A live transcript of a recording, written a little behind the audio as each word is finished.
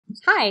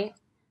Hi,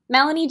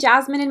 Melanie,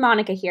 Jasmine, and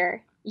Monica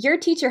here, your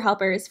teacher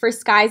helpers for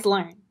Skies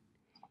Learn.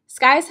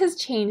 Skies has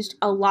changed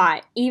a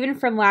lot, even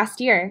from last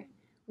year.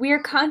 We are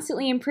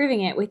constantly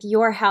improving it with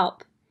your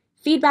help.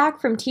 Feedback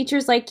from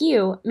teachers like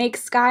you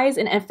makes Skies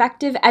an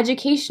effective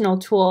educational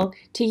tool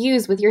to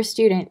use with your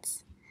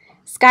students.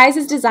 Skies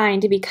is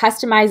designed to be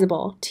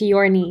customizable to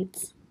your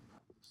needs.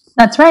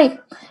 That's right.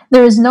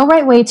 There is no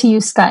right way to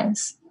use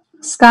Skies.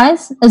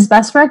 Skies is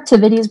best for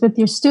activities with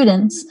your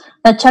students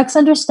that checks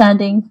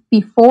understanding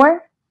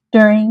before,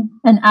 during,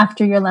 and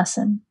after your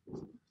lesson.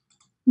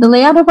 The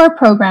layout of our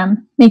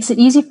program makes it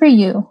easy for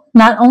you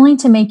not only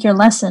to make your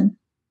lesson,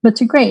 but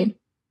to grade.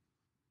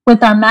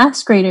 With our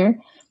Maths Grader,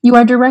 you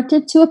are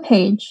directed to a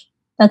page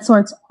that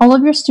sorts all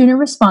of your student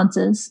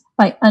responses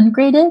by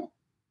ungraded,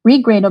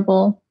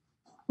 regradable,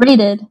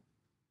 rated,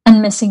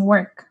 and missing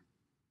work.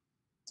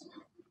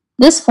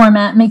 This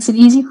format makes it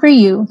easy for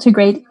you to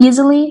grade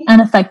easily and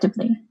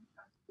effectively,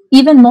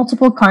 even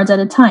multiple cards at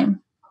a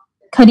time,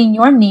 cutting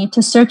your need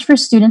to search for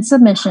student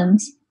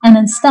submissions and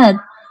instead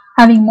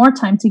having more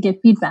time to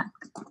give feedback.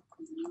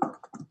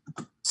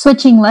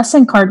 Switching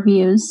lesson card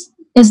views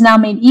is now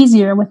made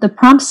easier with the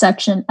prompt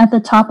section at the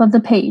top of the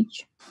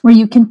page, where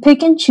you can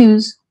pick and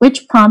choose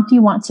which prompt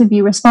you want to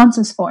view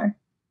responses for.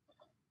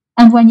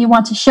 And when you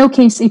want to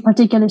showcase a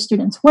particular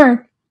student's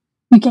work,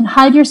 you can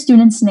hide your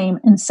student's name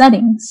in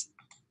settings.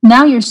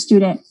 Now your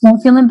student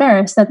won't feel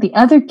embarrassed that the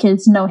other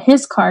kids know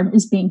his card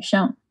is being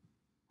shown.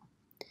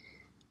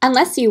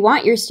 Unless you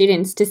want your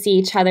students to see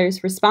each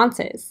other's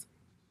responses.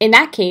 In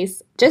that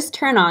case, just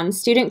turn on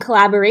student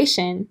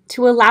collaboration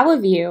to allow a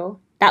view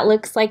that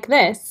looks like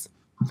this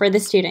for the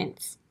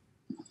students.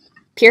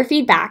 Peer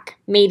feedback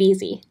made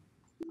easy.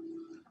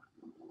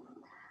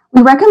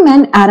 We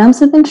recommend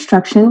atoms of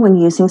instruction when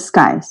using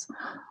Skies.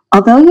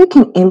 Although you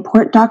can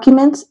import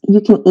documents,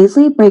 you can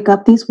easily break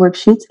up these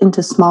worksheets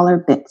into smaller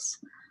bits.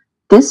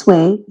 This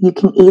way, you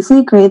can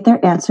easily grade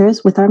their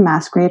answers with our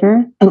Maths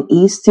Grader and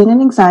ease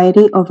student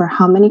anxiety over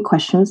how many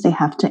questions they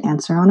have to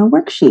answer on a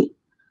worksheet.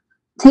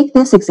 Take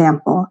this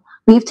example.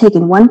 We've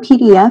taken one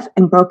PDF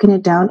and broken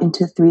it down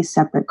into 3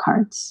 separate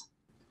cards.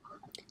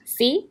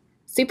 See?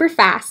 Super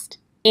fast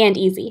and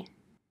easy.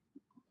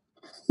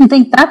 You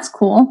think that's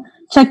cool?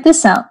 Check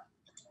this out.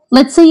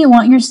 Let's say you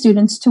want your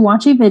students to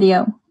watch a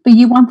video, but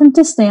you want them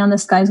to stay on the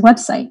Skies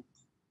website.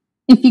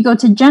 If you go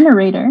to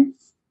Generator,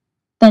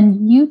 then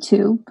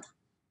YouTube,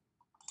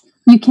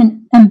 you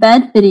can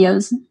embed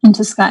videos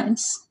into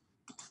Skies.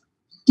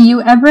 Do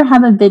you ever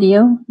have a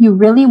video you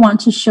really want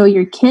to show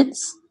your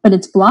kids, but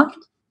it's blocked?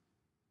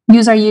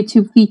 Use our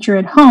YouTube feature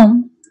at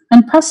home,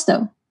 and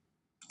presto,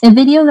 a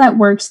video that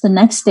works the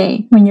next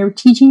day when you're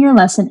teaching your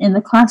lesson in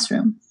the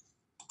classroom.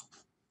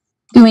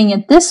 Doing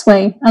it this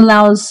way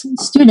allows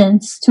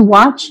students to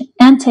watch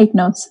and take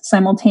notes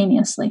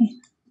simultaneously.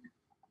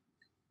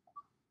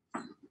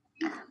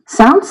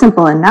 Sounds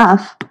simple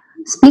enough.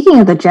 Speaking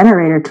of the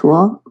generator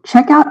tool,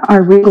 check out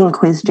our reading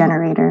quiz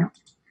generator.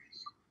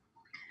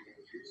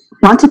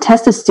 Want to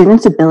test a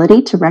student's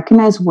ability to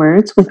recognize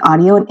words with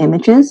audio and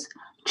images?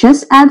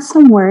 Just add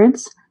some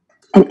words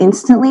and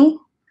instantly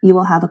you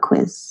will have a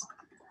quiz.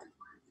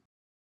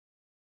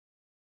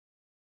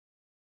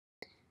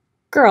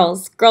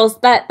 Girls,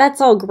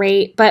 that's all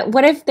great, but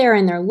what if they're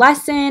in their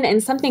lesson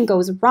and something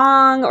goes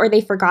wrong or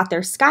they forgot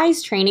their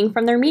Skies training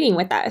from their meeting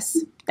with us?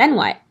 Then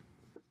what?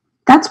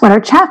 That's what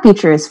our chat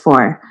feature is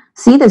for.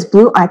 See this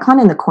blue icon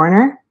in the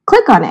corner?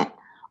 Click on it.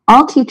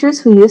 All teachers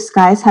who use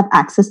Skies have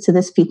access to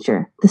this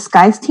feature. The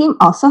Skies team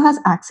also has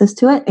access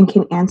to it and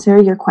can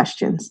answer your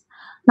questions.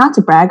 Not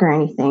to brag or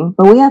anything,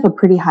 but we have a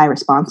pretty high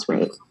response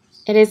rate.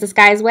 It is the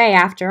Skies way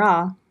after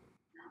all.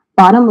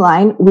 Bottom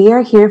line, we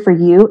are here for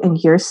you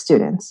and your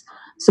students,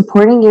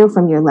 supporting you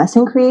from your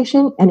lesson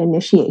creation and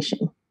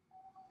initiation.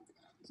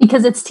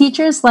 Because it's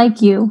teachers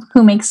like you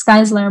who make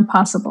Skies Learn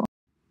possible.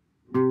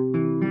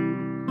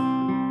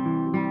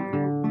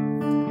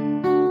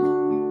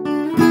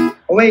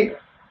 Oh wait,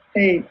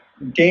 hey,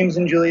 James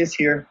and Julius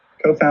here,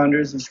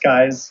 co-founders of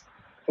Skies.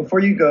 Before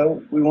you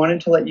go, we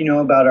wanted to let you know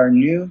about our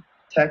new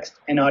text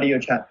and audio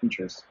chat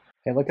features.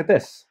 Hey, look at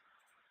this.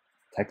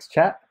 Text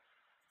chat,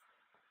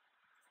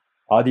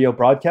 audio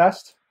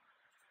broadcast,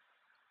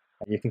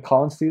 and you can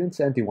call in students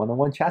and do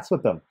one-on-one chats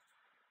with them.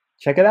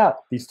 Check it out.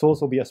 These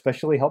tools will be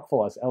especially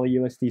helpful as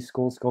LAUSD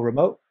schools go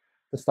remote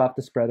to stop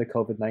the spread of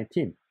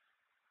COVID-19.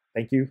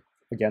 Thank you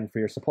again for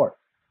your support.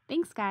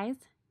 Thanks, guys.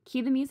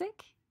 Cue the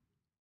music.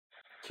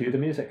 Cue the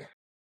music.